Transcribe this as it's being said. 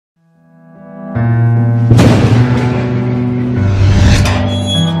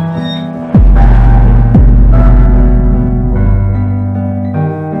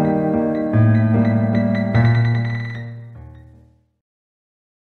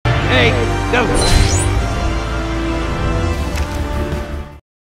Hey, no!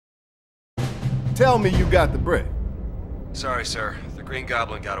 Tell me you got the brick. Sorry, sir. The Green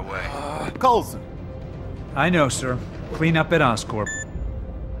Goblin got away. Coulson. I know, sir. Clean up at Oscorp.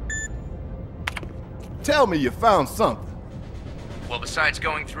 Tell me you found something. Well, besides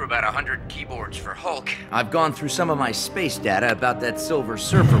going through about 100 keyboards for Hulk, I've gone through some of my space data about that Silver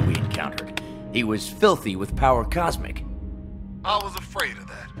Surfer we encountered. He was filthy with power cosmic. I was afraid of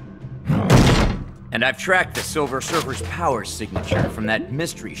that. And I've tracked the Silver Surfer's power signature from that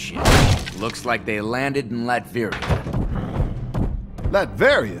mystery ship. Looks like they landed in Latveria.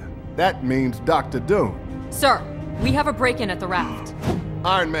 Latveria? That means Dr. Doom. Sir, we have a break-in at the raft.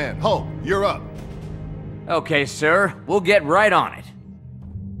 Iron Man, Hulk, you're up. Okay, sir. We'll get right on it.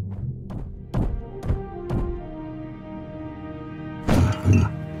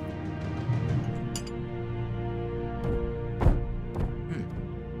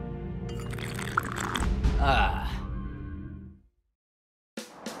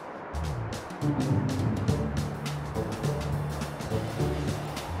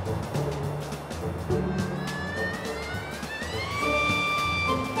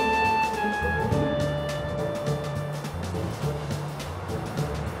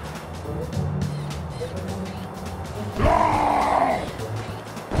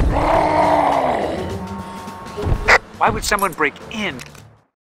 Why would someone break in?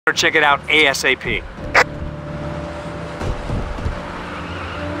 Or check it out ASAP.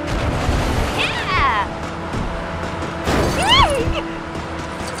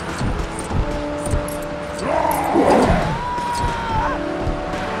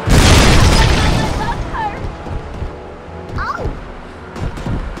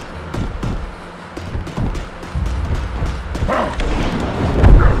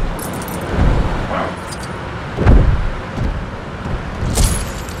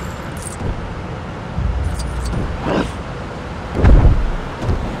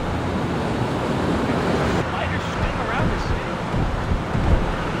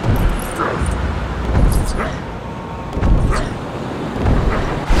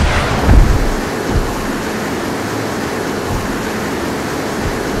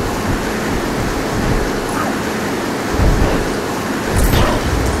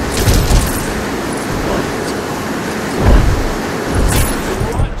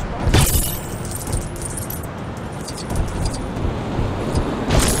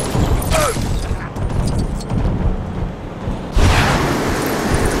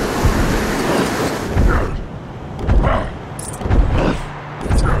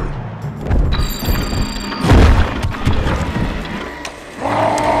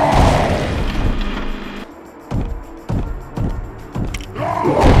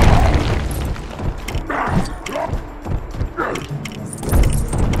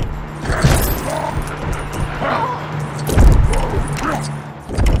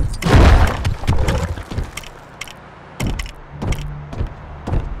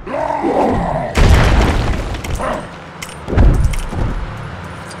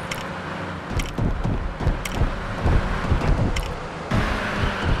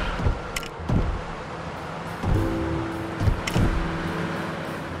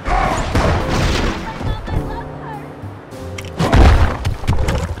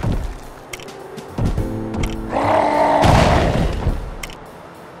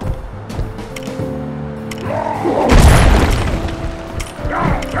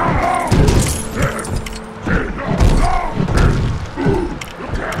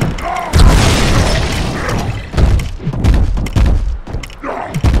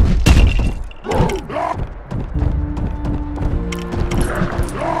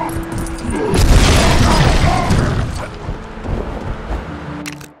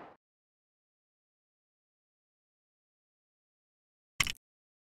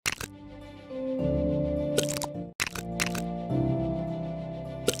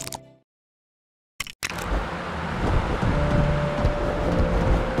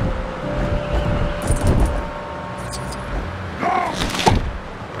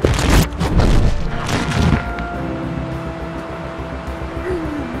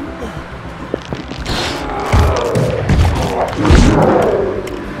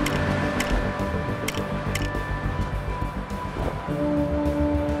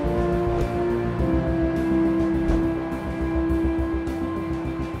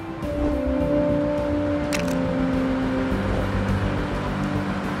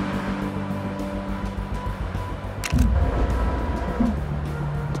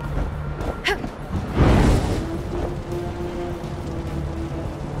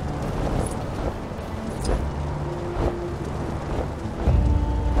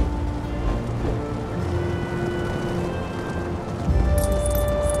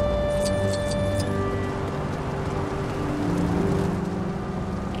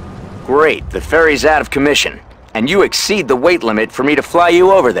 Great, the ferry's out of commission. And you exceed the weight limit for me to fly you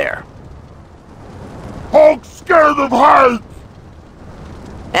over there. Hulk's scared of heights!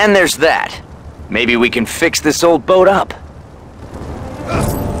 And there's that. Maybe we can fix this old boat up.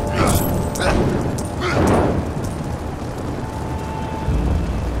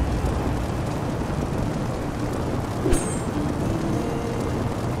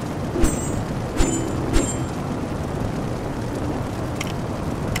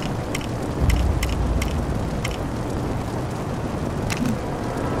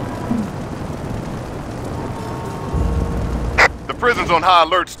 The prison's on high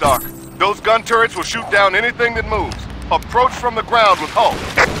alert, Stark. Those gun turrets will shoot down anything that moves. Approach from the ground with Hulk.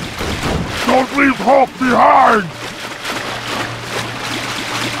 Don't leave Hulk behind!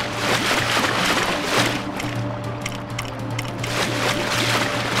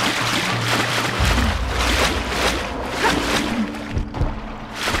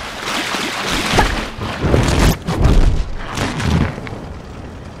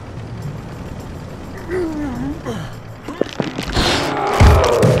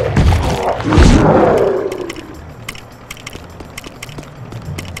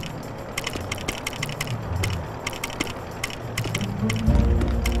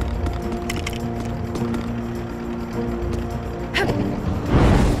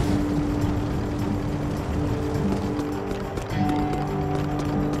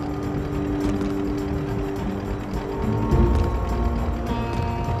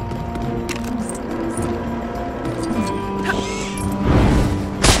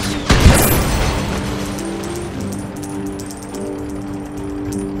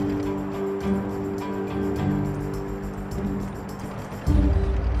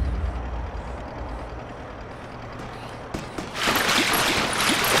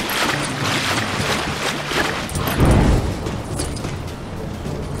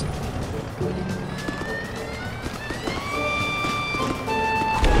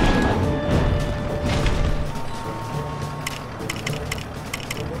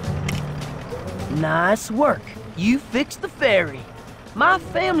 Nice work. You fixed the ferry. My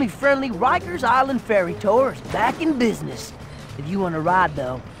family-friendly Rikers Island ferry tour is back in business. If you want to ride,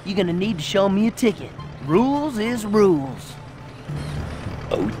 though, you're gonna need to show me a ticket. Rules is rules.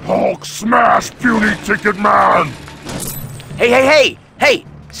 Hulk smash, puny ticket man! Hey!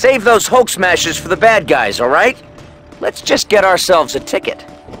 Save those Hulk smashes for the bad guys, all right? Let's just get ourselves a ticket.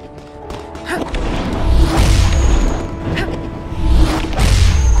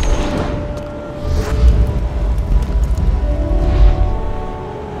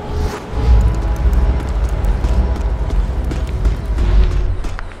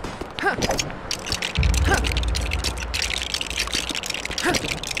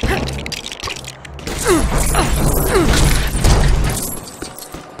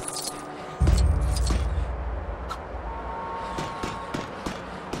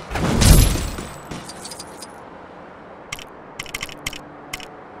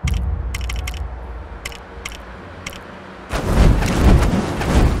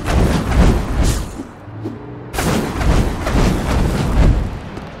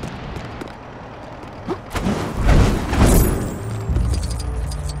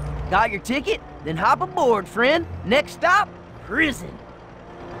 Got your ticket? Then hop aboard, friend. Next stop, prison.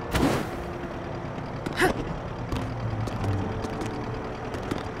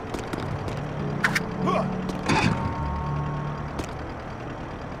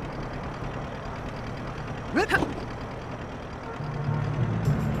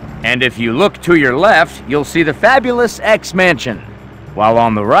 And if you look to your left, you'll see the fabulous X Mansion. While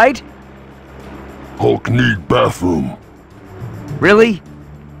on the right... Hulk need bathroom. Really?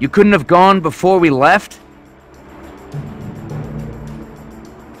 You couldn't have gone before we left?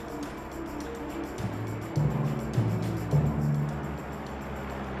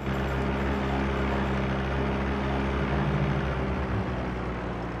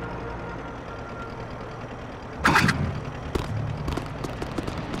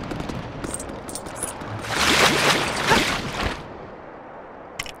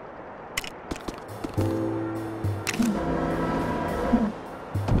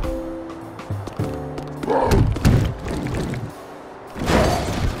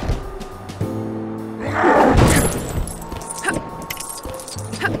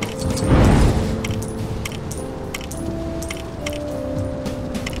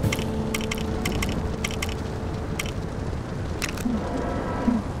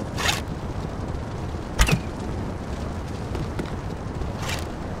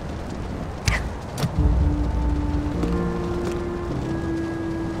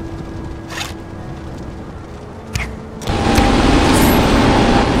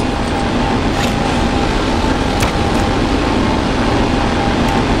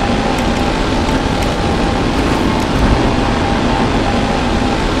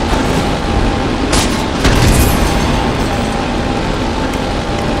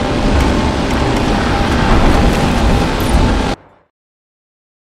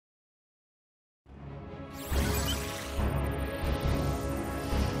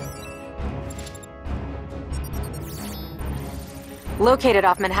 Located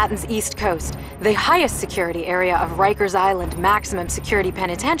off Manhattan's East Coast, the highest security area of Rikers Island Maximum Security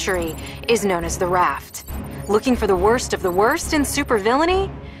Penitentiary is known as the Raft. Looking for the worst of the worst in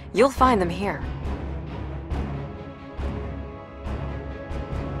supervillainy? You'll find them here.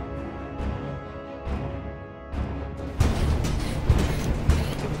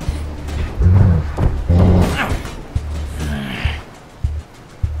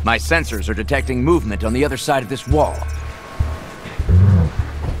 My sensors are detecting movement on the other side of this wall.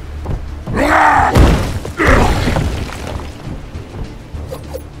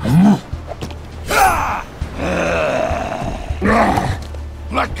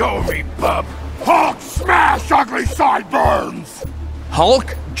 Let go of me, bub! Hulk smash ugly sideburns!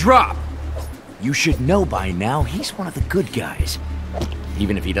 Hulk, drop! You should know by now he's one of the good guys.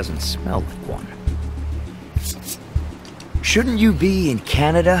 Even if he doesn't smell like one. Shouldn't you be in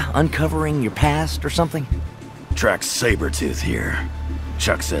Canada uncovering your past or something? Track Sabretooth here.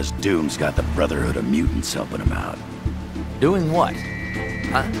 Chuck says Doom's got the Brotherhood of Mutants helping him out. Doing what?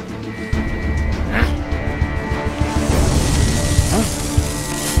 Huh?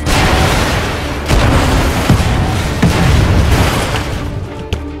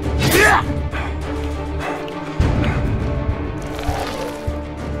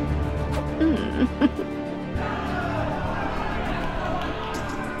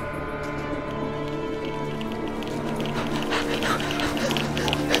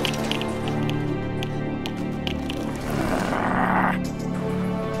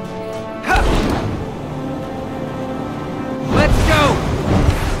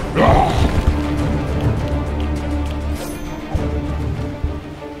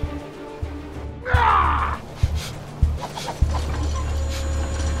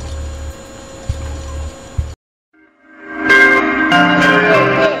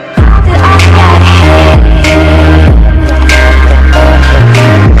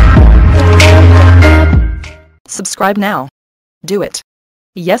 Subscribe now. Do it.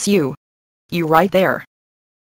 Yes, you. You right there.